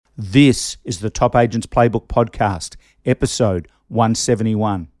This is the Top Agents Playbook Podcast, episode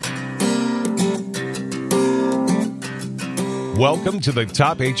 171. Welcome to the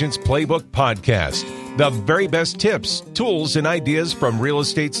Top Agents Playbook Podcast, the very best tips, tools, and ideas from real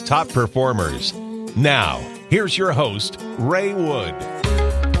estate's top performers. Now, here's your host, Ray Wood.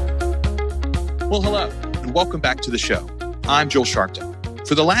 Well, hello, and welcome back to the show. I'm Joel Sharpton.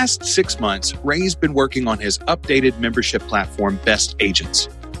 For the last 6 months, Ray's been working on his updated membership platform, Best Agents.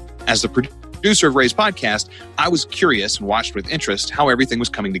 As the producer of Ray's podcast, I was curious and watched with interest how everything was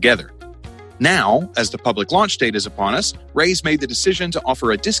coming together. Now, as the public launch date is upon us, Ray's made the decision to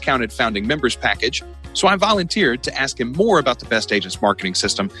offer a discounted founding members package, so I volunteered to ask him more about the Best Agents marketing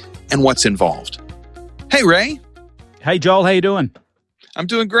system and what's involved. Hey, Ray. Hey, Joel. How you doing? I'm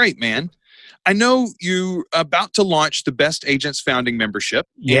doing great, man. I know you're about to launch the Best Agents founding membership,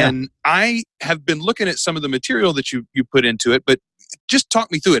 and I have been looking at some of the material that you put into it, but just talk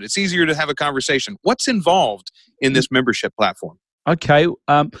me through it. It's easier to have a conversation. What's involved in this membership platform? Okay.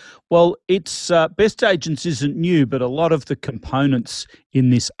 Well, it's Best Agents isn't new, but a lot of the components in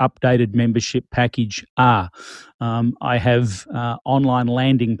this updated membership package are. I have online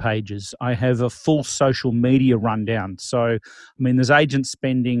landing pages. I have a full social media rundown. So, I mean, there's agents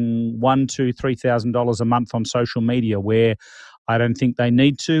spending $1,000, $2,000, $3,000 a month on social media where I don't think they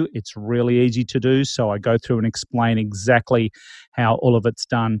need to. It's really easy to do. So I go through and explain exactly how all of it's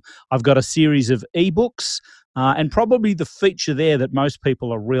done. I've got a series of ebooks. And probably the feature there that most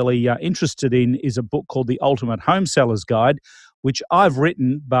people are really interested in is a book called The Ultimate Home Seller's Guide, which I've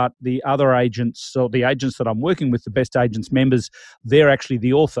written, but the other agents, or the agents that I'm working with, the Best Agents members, they're actually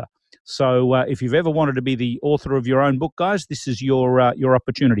the author. So if you've ever wanted to be the author of your own book, guys, this is your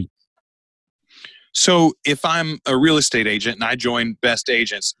opportunity. So if I'm a real estate agent and I join Best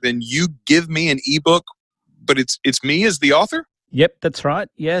Agents, then you give me an ebook, but it's me as the author? Yep, that's right.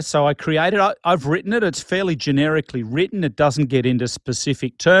 Yeah, so I created I've written it. It's fairly generically written. It doesn't get into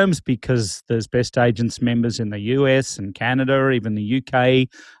specific terms because there's Best Agents members in the US and Canada, even the UK,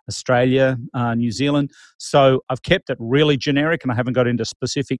 Australia, New Zealand. So I've kept it really generic and I haven't got into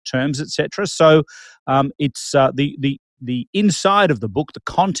specific terms, etc. So it's the inside of the book, the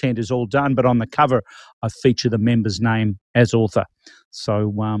content is all done, but on the cover, I feature the member's name as author.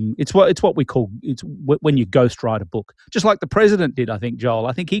 So it's what we call when you ghostwrite a book, just like the president did. I think, Joel.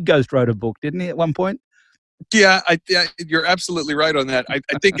 I think he ghostwrote a book, didn't he, at one point? Yeah, you're absolutely right on that. I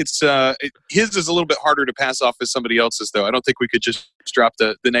think it's his is a little bit harder to pass off as somebody else's, though. I don't think we could just drop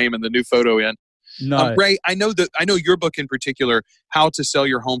the name and the new photo in. No, Ray, I know your book in particular, How to Sell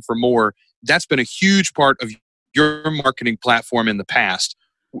Your Home for More. That's been a huge part of your marketing platform in the past.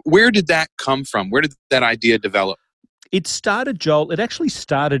 Where did that come from? Where did that idea develop? It started, Joel. It actually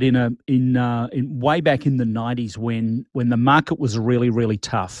started in way back in the 90s when the market was really, really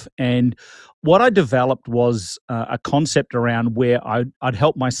tough. And what I developed was a concept around where I'd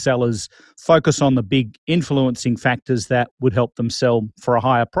help my sellers focus on the big influencing factors that would help them sell for a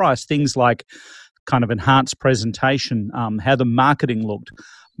higher price. Things like kind of enhanced presentation, how the marketing looked,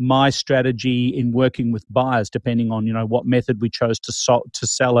 my strategy in working with buyers, depending on what method we chose to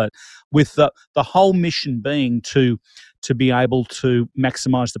sell it, with the whole mission being to be able to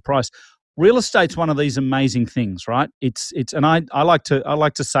maximize the price. Real estate's one of these amazing things, right? It's and I like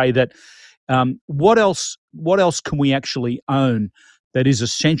to say that what else can we actually own that is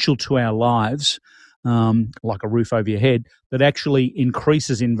essential to our lives, like a roof over your head, that actually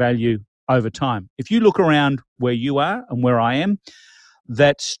increases in value over time. If you look around where you are and where I am,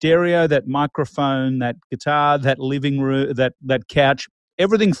 that stereo, that microphone, that guitar, that living room, that couch,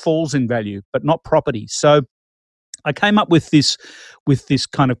 everything falls in value, but not property. So I came up with this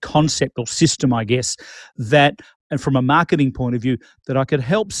kind of concept or system, I guess, that, and from a marketing point of view, that I could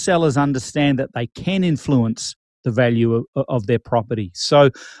help sellers understand that they can influence the value of their property. So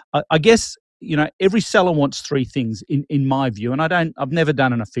I guess, every seller wants three things in my view, and I've never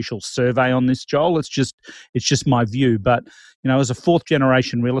done an official survey on this, Joel. It's just my view. But as a fourth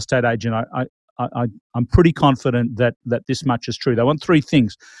generation real estate agent, I'm pretty confident that this much is true. They want three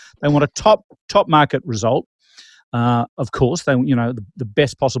things. They want a top market result. Of course, they the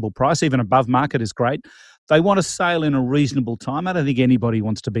best possible price, even above market is great. They want a sale in a reasonable time. I don't think anybody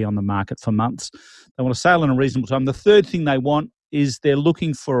wants to be on the market for months. They want a sale in a reasonable time. The third thing they want is they're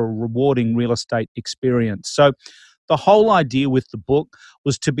looking for a rewarding real estate experience. So the whole idea with the book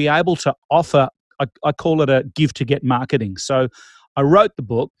was to be able to offer, I call it a give to get marketing. So I wrote the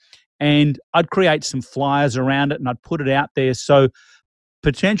book and I'd create some flyers around it and I'd put it out there. So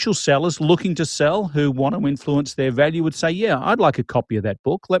potential sellers looking to sell who want to influence their value would say, yeah, I'd like a copy of that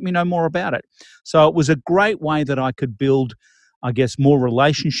book. Let me know more about it. So it was a great way that I could build I guess, more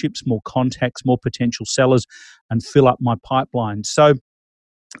relationships, more contacts, more potential sellers, and fill up my pipeline. So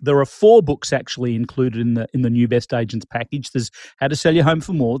there are 4 books actually included in the new Best Agents package. There's How to Sell Your Home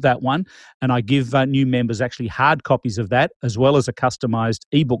for More, that one, and I give new members actually hard copies of that as well as a customized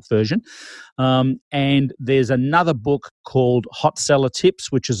ebook version. And there's another book called Hot Seller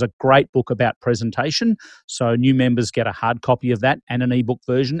Tips, which is a great book about presentation. So new members get a hard copy of that and an ebook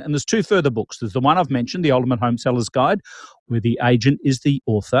version. And there's 2 further books. There's the one I've mentioned, The Ultimate Home Seller's Guide, where the agent is the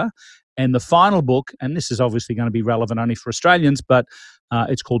author. And the final book, and this is obviously going to be relevant only for Australians, but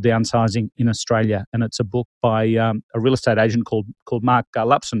it's called Downsizing in Australia, and it's a book by a real estate agent called Mark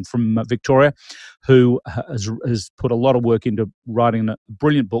Lupson from Victoria, who has put a lot of work into writing a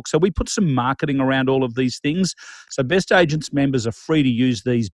brilliant book. So we put some marketing around all of these things. So Best Agents members are free to use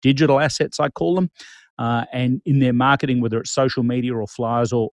these digital assets, I call them, and in their marketing, whether it's social media or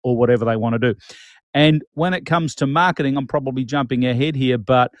flyers or whatever they want to do. And when it comes to marketing, I'm probably jumping ahead here,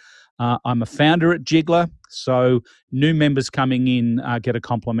 but I'm a founder at Jigglar, so new members coming in get a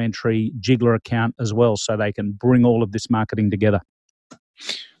complimentary Jigglar account as well, so they can bring all of this marketing together.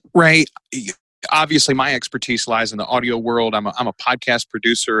 Ray, obviously my expertise lies in the audio world. I'm a podcast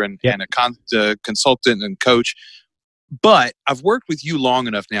producer and a consultant and coach. But I've worked with you long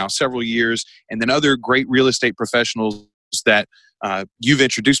enough now, several years, and then other great real estate professionals that you've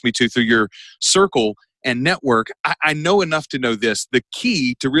introduced me to through your circle and network. I know enough to know this. The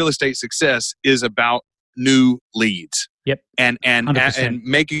key to real estate success is about new leads. Yep. And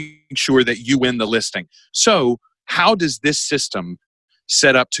making sure that you win the listing. So how does this system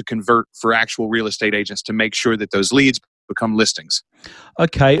set up to convert for actual real estate agents to make sure that those leads become listings?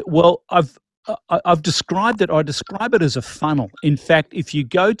 Okay. Well, I've described it. I describe it as a funnel. In fact, if you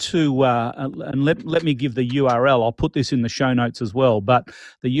go to and let me give the URL. I'll put this in the show notes as well. But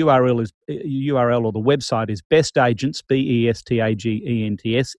the URL or the website is bestagents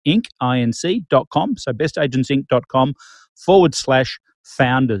bestagents inc.com. So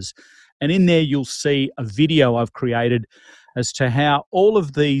bestagentsinc.com/founders, and in there you'll see a video I've created as to how all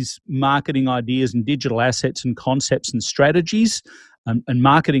of these marketing ideas and digital assets and concepts and strategies and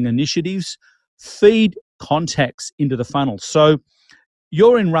marketing initiatives feed contacts into the funnel. So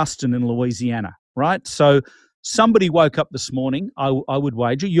you're in Ruston in Louisiana, right? So somebody woke up this morning, I would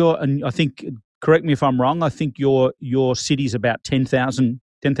wager, and I think, correct me if I'm wrong, I think your city's about 10,000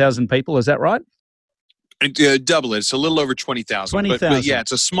 people, is that right? Double it. It's a little over 20,000. 20,000. But yeah,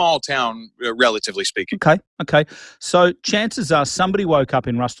 it's a small town, relatively speaking. Okay. So chances are somebody woke up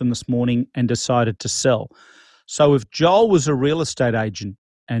in Ruston this morning and decided to sell. So if Joel was a real estate agent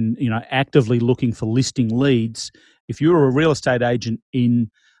and actively looking for listing leads, if you were a real estate agent in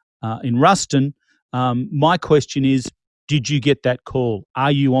Ruston, my question is, did you get that call?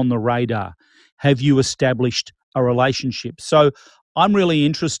 Are you on the radar? Have you established a relationship? So I'm really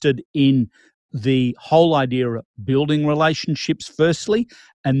interested in the whole idea of building relationships firstly,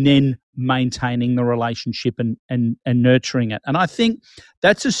 and then maintaining the relationship and nurturing it. And I think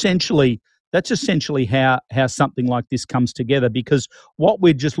that's essentially how something like this comes together, because what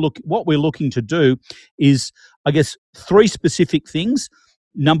we're looking to do is, I guess, 3 specific things.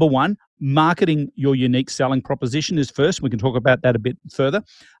 Number 1, marketing your unique selling proposition is first. We can talk about that a bit further.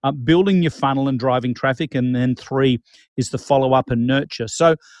 Building your funnel and driving traffic, and then 3 is the follow up and nurture.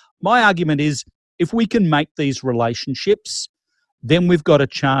 So my argument is, if we can make these relationships, then we've got a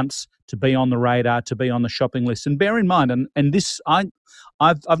chance to be on the radar, to be on the shopping list. And bear in mind, and this I've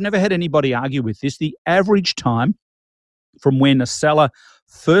never had anybody argue with this, the average time from when a seller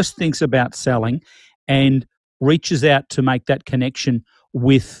first thinks about selling and reaches out to make that connection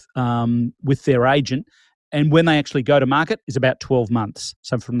with their agent, and when they actually go to market, is about 12 months.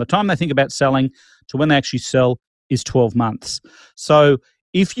 So from the time they think about selling to when they actually sell is 12 months. So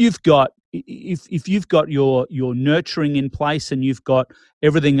if you've got your nurturing in place and you've got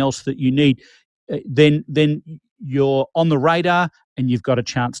everything else that you need, then you're on the radar and you've got a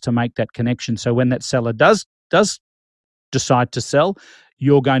chance to make that connection. So when that seller does decide to sell,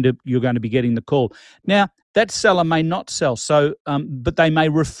 you're going to be getting the call. Now, that seller may not sell, so but they may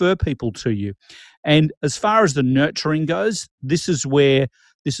refer people to you. And as far as the nurturing goes, this is where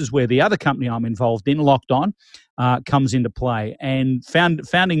the other company I'm involved in, Locked On, comes into play. And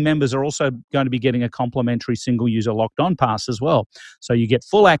founding members are also going to be getting a complimentary single-user Locked On pass as well. So you get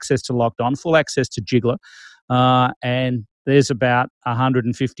full access to Locked On, full access to Jigglar, and there's about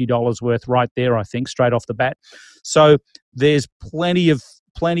 $150 worth right there, I think, straight off the bat. So there's plenty of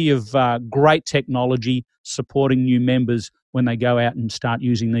great technology supporting new members when they go out and start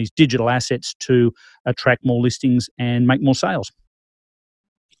using these digital assets to attract more listings and make more sales.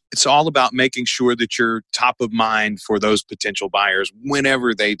 it's all about making sure that you're top of mind for those potential buyers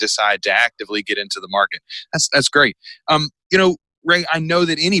whenever they decide to actively get into the market. That's great. Ray, I know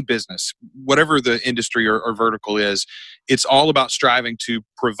that any business, whatever the industry or vertical is, it's all about striving to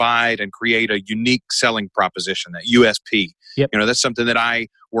provide and create a unique selling proposition, that USP. Yep. That's something that I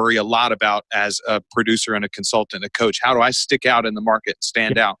worry a lot about as a producer and a consultant, a coach. How do I stick out in the market and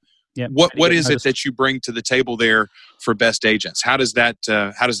stand out? Yep. What is it that you bring to the table there for Best Agents? How does that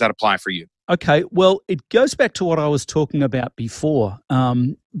apply for you? Okay, well, it goes back to what I was talking about before,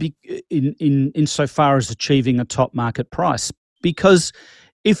 insofar as achieving a top market price. Because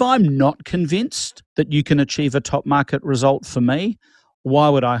if I'm not convinced that you can achieve a top market result for me, why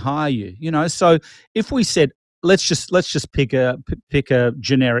would I hire you? So if we said, let's just pick a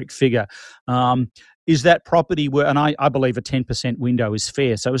generic figure. Is that property worth, and I believe a 10% window is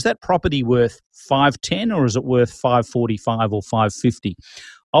fair. So is that property worth 510 or is it worth 545 or 550?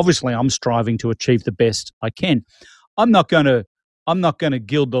 Obviously, I'm striving to achieve the best I can. I'm not going to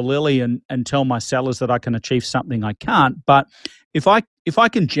gild the lily and tell my sellers that I can achieve something I can't. But if I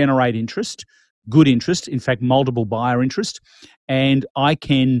can generate interest, good interest, in fact, multiple buyer interest, and I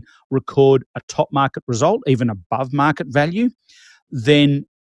can record a top market result, even above market value, then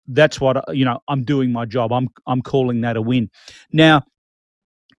that's what I'm doing my job. I'm calling that a win. Now,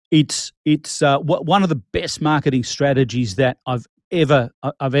 it's one of the best marketing strategies that I've ever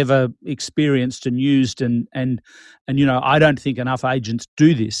experienced and used, and I don't think enough agents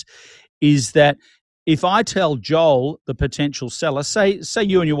do this, is that if I tell Joel, the potential seller, say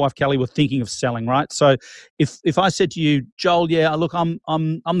you and your wife Kelly were thinking of selling, right? So if I said to you, Joel, yeah, look, I'm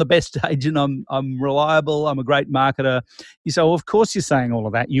the best agent, I'm reliable, I'm a great marketer. You say, well, of course you're saying all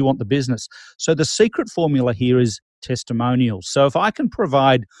of that. You want the business. So the secret formula here is testimonials. So if I can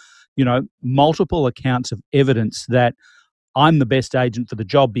provide, multiple accounts of evidence that I'm the best agent for the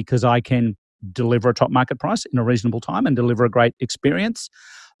job because I can deliver a top market price in a reasonable time and deliver a great experience,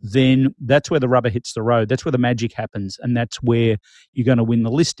 then that's where the rubber hits the road. That's where the magic happens, and that's where you're going to win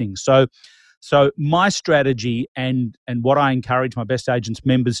the listing. So my strategy and what I encourage my Best Agents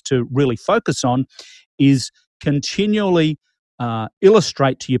members to really focus on is continually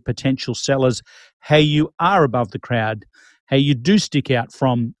illustrate to your potential sellers how you are above the crowd, how you do stick out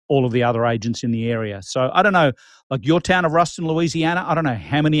from all of the other agents in the area. So I don't know, like your town of Ruston, Louisiana, I don't know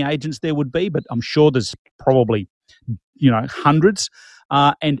how many agents there would be, but I'm sure there's probably, hundreds.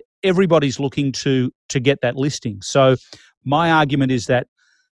 And everybody's looking to get that listing. So my argument is that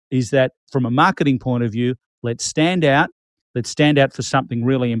from a marketing point of view, let's stand out for something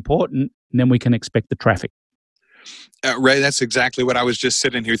really important, and then we can expect the traffic. Ray, that's exactly what I was just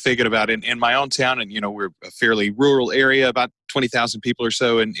sitting here thinking about in my own town. And, we're a fairly rural area, about 20,000 people or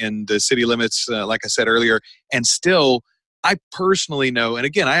so in the city limits, like I said earlier. And still, I personally know, and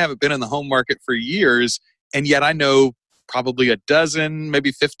again, I haven't been in the home market for years, and yet I know probably a dozen,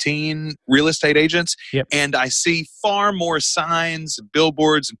 maybe 15 real estate agents. Yep. And I see far more signs,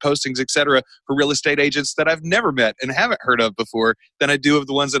 billboards and postings, et cetera, for real estate agents that I've never met and haven't heard of before than I do of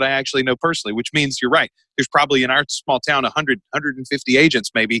the ones that I actually know personally, which means you're right. There's probably in our small town 100, 150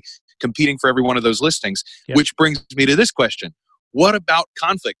 agents maybe competing for every one of those listings, Yep. Which brings me to this question. What about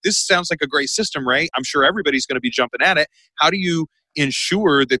conflict? This sounds like a great system, Ray. I'm sure everybody's going to be jumping at it. How do you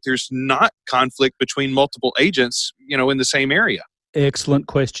ensure that there's not conflict between multiple agents, in the same area? Excellent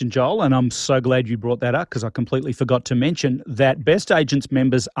question, Joel, and I'm so glad you brought that up because I completely forgot to mention that Best Agents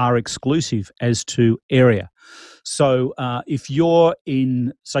members are exclusive as to area. So if you're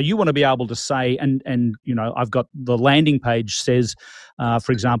so you want to be able to say, and I've got the landing page says,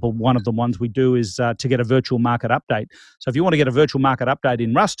 for example, one of the ones we do is to get a virtual market update. So if you want to get a virtual market update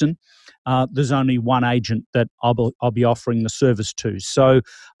in Ruston, there's only one agent that I'll be offering the service to. So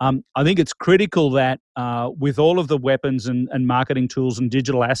I think it's critical that with all of the weapons and marketing tools and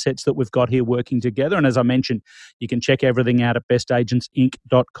digital assets that we've got here working together, and as I mentioned, you can check everything out at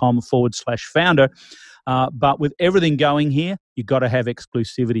bestagentsinc.com/founder. But with everything going here, you've got to have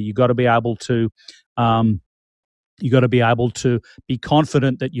exclusivity. You've got to be able to be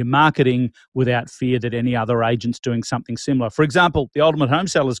confident that you're marketing without fear that any other agent's doing something similar. For example, the Ultimate Home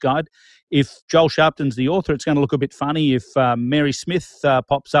Seller's Guide, if Joel Sharpton's the author, it's going to look a bit funny if Mary Smith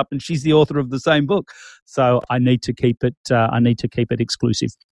pops up and she's the author of the same book. So I need to keep it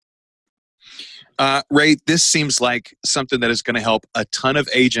exclusive. Ray, this seems like something that is going to help a ton of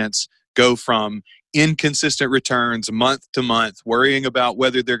agents go from inconsistent returns month to month, worrying about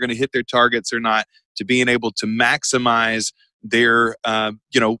whether they're going to hit their targets or not, to being able to maximize their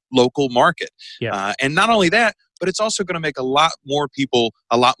local market. Yeah. And not only that, but it's also going to make a lot more people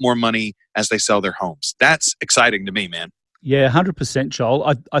a lot more money as they sell their homes. That's exciting to me, man. Yeah, 100%,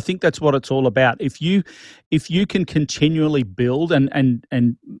 Joel. I think that's what it's all about. If you can continually build and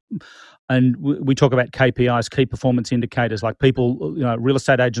we talk about KPIs, key performance indicators, like people, real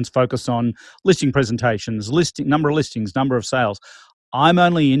estate agents focus on listing presentations, number of listings, number of sales. I'm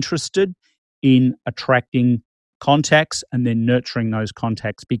only interested in attracting contacts and then nurturing those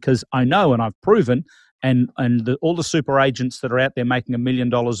contacts, because I know, and I've proven, and all the super agents that are out there making $1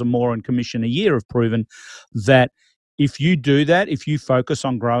 million or more in commission a year have proven that if you do that, if you focus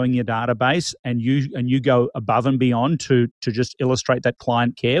on growing your database and you go above and beyond to just illustrate that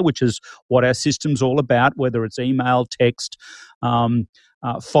client care, which is what our system's all about, whether it's email, text,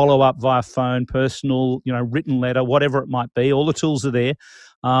 follow up via phone, personal, written letter, whatever it might be, all the tools are there,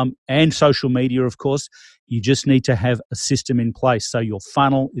 and social media, of course. You just need to have a system in place so your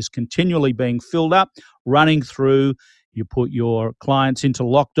funnel is continually being filled up, running through. You put your clients into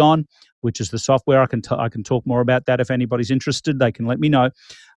Locked On, which is the software. I can talk more about that if anybody's interested. They can let me know,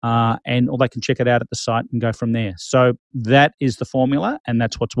 or they can check it out at the site and go from there. So that is the formula, and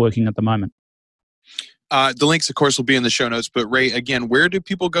that's what's working at the moment. The links, of course, will be in the show notes. But Ray, again, where do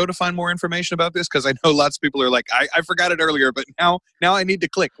people go to find more information about this? Because I know lots of people are like, I forgot it earlier, but now I need to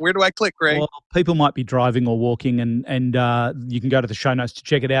click. Where do I click, Ray? Well, people might be driving or walking, and you can go to the show notes to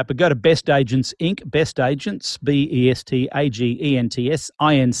check it out. But go to Best Agents Inc., Best Agents, BESTAGENTS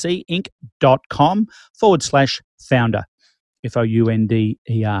INC Inc.com/founder. FOUNDER,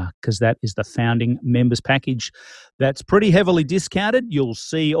 because that is the founding members package. That's pretty heavily discounted. You'll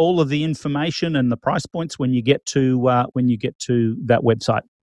see all of the information and the price points when you get to that website.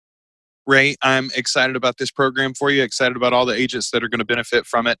 Ray, I'm excited about this program for you, excited about all the agents that are going to benefit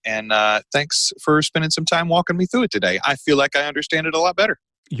from it, and thanks for spending some time walking me through it today. I feel like I understand it a lot better.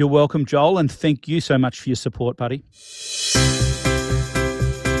 You're welcome, Joel, and thank you so much for your support, buddy.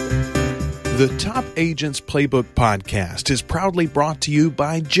 The Top Agents Playbook podcast is proudly brought to you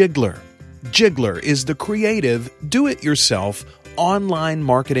by Jiggler. Jiggler is the creative, do-it-yourself online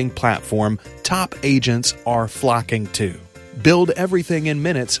marketing platform top agents are flocking to. Build everything in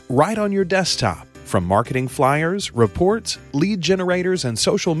minutes right on your desktop. From marketing flyers, reports, lead generators, and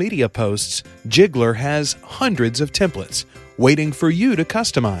social media posts, Jiggler has hundreds of templates waiting for you to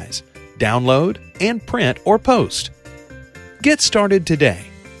customize, download, and print or post. Get started today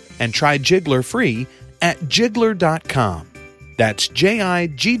and try Jiggler free at Jiggler.com. That's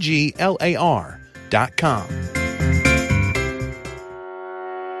JIGGLAR.com.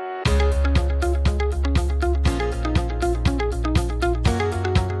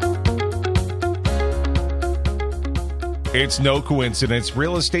 It's no coincidence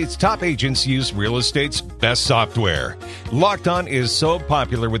real estate's top agents use real estate's best software. Locked On is so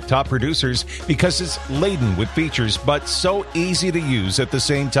popular with top producers because it's laden with features but so easy to use at the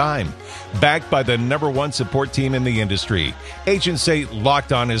same time. Backed by the #1 support team in the industry, agents say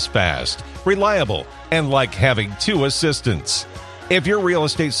Locked On is fast, reliable, and like having two assistants. If your real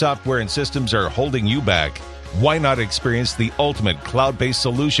estate software and systems are holding you back, why not experience the ultimate cloud-based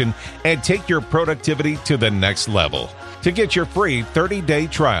solution and take your productivity to the next level? To get your free 30-day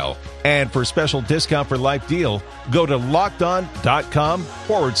trial and for special discount for life deal, go to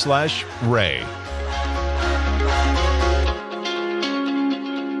lockedon.com/Ray.